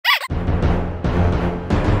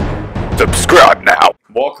Subscribe now.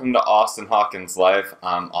 Welcome to Austin Hawkins Life.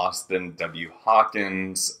 I'm Austin W.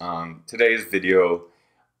 Hawkins. Today's video,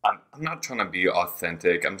 I'm not trying to be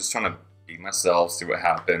authentic. I'm just trying to be myself, see what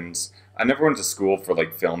happens. I never went to school for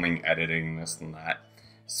like filming, editing, this and that.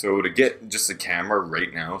 So to get just a camera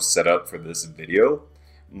right now set up for this video,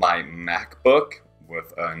 my MacBook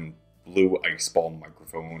with a blue ice ball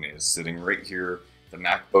microphone is sitting right here. The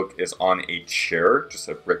MacBook is on a chair, just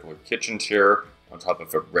a regular kitchen chair, on top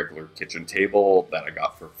of a regular kitchen table that I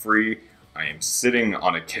got for free. I am sitting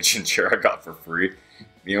on a kitchen chair I got for free.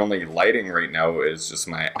 The only lighting right now is just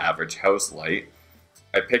my average house light.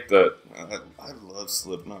 I picked I love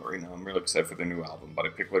Slipknot right now. I'm really excited for the new album, but I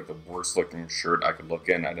picked like the worst looking shirt I could look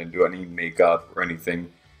in. I didn't do any makeup or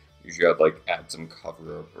anything. Usually I'd like add some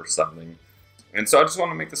cover up or something. And so I just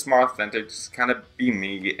want to make this more authentic, just kind of be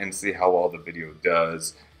me and see how well the video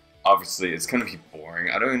does. Obviously it's going to be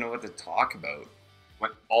boring. I don't even know what to talk about. When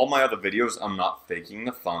all my other videos, I'm not faking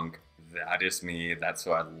the funk. That is me. That's who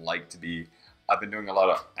I like to be. I've been doing a lot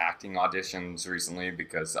of acting auditions recently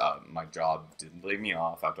because my job did lay me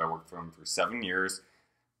off after I worked for him for 7 years.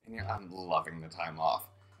 And yeah, I'm loving the time off.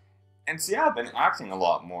 And so yeah, I've been acting a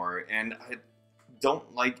lot more. And I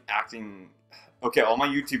don't like acting. Okay, all my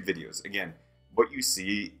YouTube videos, again, what you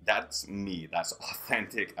see, that's me. That's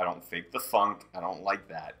authentic. I don't fake the funk. I don't like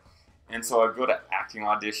that. And so I go to acting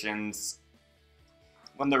auditions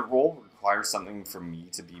when the role requires something for me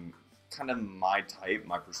to be kind of my type,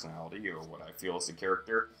 my personality, or what I feel as a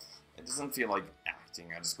character. It doesn't feel like acting.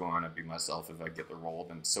 I just go on and be myself. If I get the role,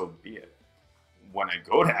 then so be it. When I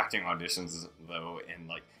go to acting auditions, though, and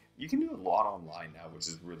like, you can do a lot online now, which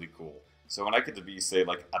is really cool. So when I get to be, say,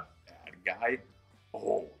 like a bad guy,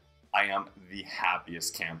 oh, I am the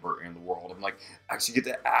happiest camper in the world. I'm like, I actually get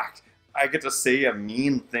to act. I get to say a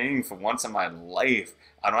mean thing for once in my life.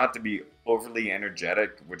 I don't have to be overly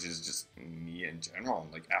energetic, which is just me in general.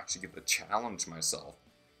 I'm like, actually get to challenge myself.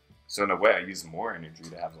 So in a way, I use more energy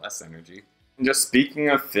to have less energy. And just speaking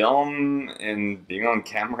of film and being on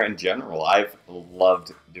camera in general, I've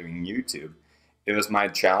loved doing YouTube. It was my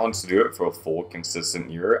challenge to do it for a full,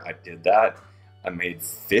 consistent year. I did that. I made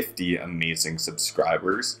 50 amazing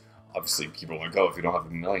subscribers. Obviously, people are like, oh, if you don't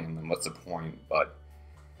have a million, then what's the point? But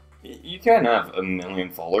you can have a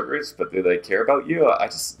million followers, but do they care about you? I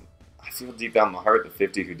feel deep down in my heart the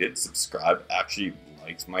 50 who did subscribe actually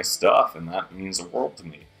liked my stuff, and that means the world to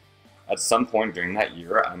me. At some point during that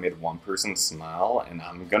year, I made one person smile, and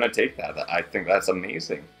I'm gonna take that. I think that's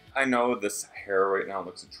amazing. I know this hair right now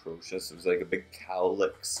looks atrocious. There's like a big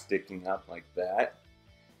cowlick sticking up like that.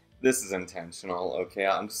 This is intentional, okay?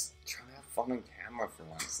 I'm just trying to have fun on camera for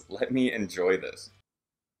once. Let me enjoy this.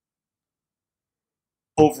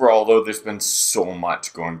 Overall, though, there's been so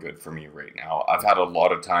much going good for me right now. I've had a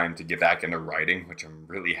lot of time to get back into writing, which I'm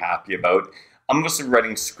really happy about. I'm mostly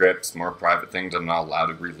writing scripts, more private things I'm not allowed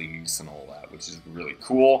to release and all that, which is really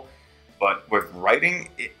cool. But with writing,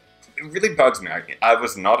 it really bugs me. I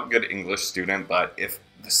was not a good English student, but if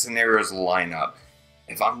the scenarios line up,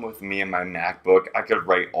 if I'm with me and my MacBook, I could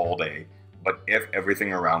write all day. But if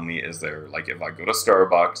everything around me is there, like if I go to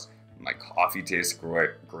Starbucks, my coffee tastes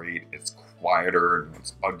great, it's quieter, and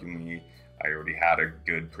it's bugging me, I already had a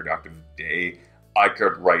good productive day, I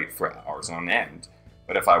could write for hours on end.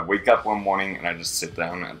 But if I wake up one morning and I just sit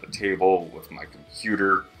down at the table with my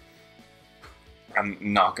computer, I'm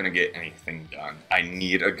not going to get anything done. I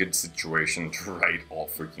need a good situation to write all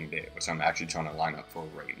freaking day, which I'm actually trying to line up for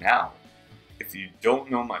right now. If you don't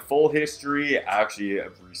know my full history, I actually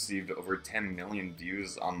have received over 10 million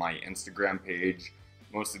views on my Instagram page,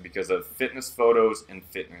 mostly because of fitness photos and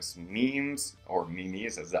fitness memes, or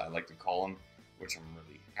memes as I like to call them, which I'm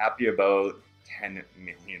really happy about. 10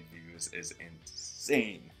 million views is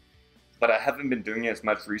insane. But I haven't been doing it as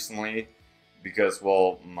much recently because,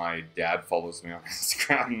 well, my dad follows me on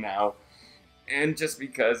Instagram now. And just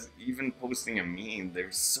because even posting a meme,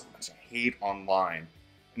 there's so much hate online.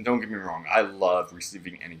 And don't get me wrong, I love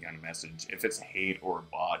receiving any kind of message. If it's hate or a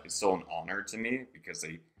bot, it's still an honor to me because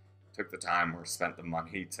they took the time or spent the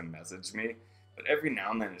money to message me. But every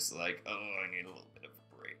now and then it's like, oh, I need a little bit of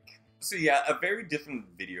a break. So yeah, a very different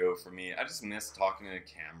video for me. I just miss talking to the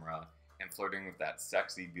camera and flirting with that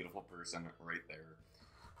sexy, beautiful person right there.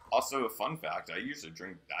 Also, a fun fact, I usually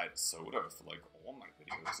drink diet soda for like all my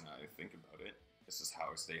videos now I think about it. This is how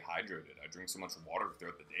I stay hydrated. I drink so much water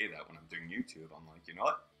throughout the day that when I'm doing YouTube, I'm like, you know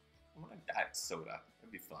what? I want a diet soda.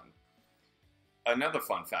 It'd be fun. Another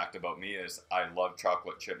fun fact about me is I love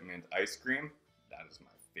chocolate chip mint ice cream. That is my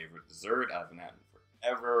favorite dessert. I haven't had it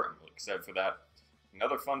forever. I'm really excited for that.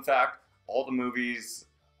 Another fun fact, all the movies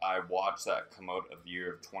I watched that come out of the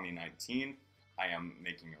year of 2019, I am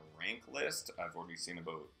making a rank list. I've already seen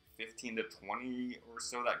about 15 to 20 or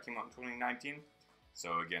so that came out in 2019.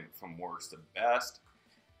 So again, from worst to best,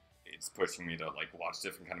 it's pushing me to like watch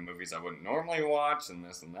different kind of movies I wouldn't normally watch and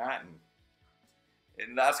this and that.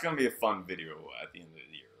 And that's going to be a fun video at the end of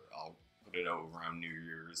the year. I'll put it out around New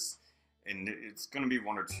Year's. And it's going to be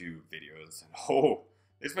 1 or 2 videos. And oh,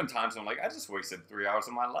 there's been times when I'm like, I just wasted 3 hours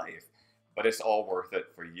of my life. But it's all worth it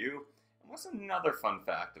for you. And what's another fun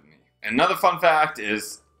fact of me? Another fun fact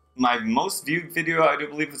is my most viewed video, I do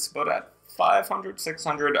believe it's about at 500,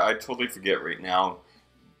 600. I totally forget right now.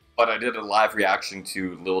 But I did a live reaction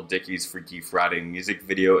to Lil Dicky's Freaky Friday music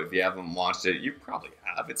video. If you haven't watched it, you probably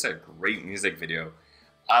have. It's a great music video.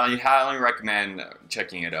 I highly recommend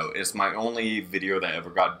checking it out. It's my only video that ever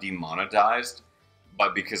got demonetized,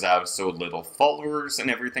 but because I have so little followers and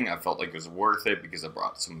everything, I felt like it was worth it because I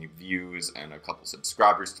brought so many views and a couple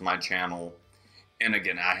subscribers to my channel. And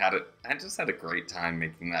again, I just had a great time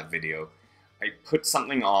making that video. I put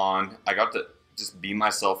something on. I got to just be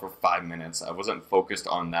myself for 5 minutes. I wasn't focused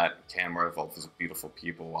on that camera of all those beautiful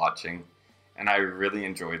people watching, and I really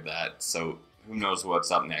enjoyed that. So who knows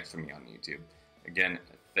what's up next for me on YouTube. Again,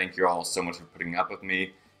 thank you all so much for putting up with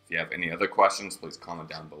me. If you have any other questions, please comment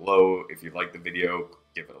down below. If you like the video,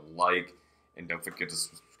 give it a like. And don't forget to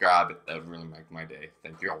subscribe. That would really make my day.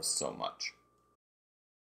 Thank you all so much.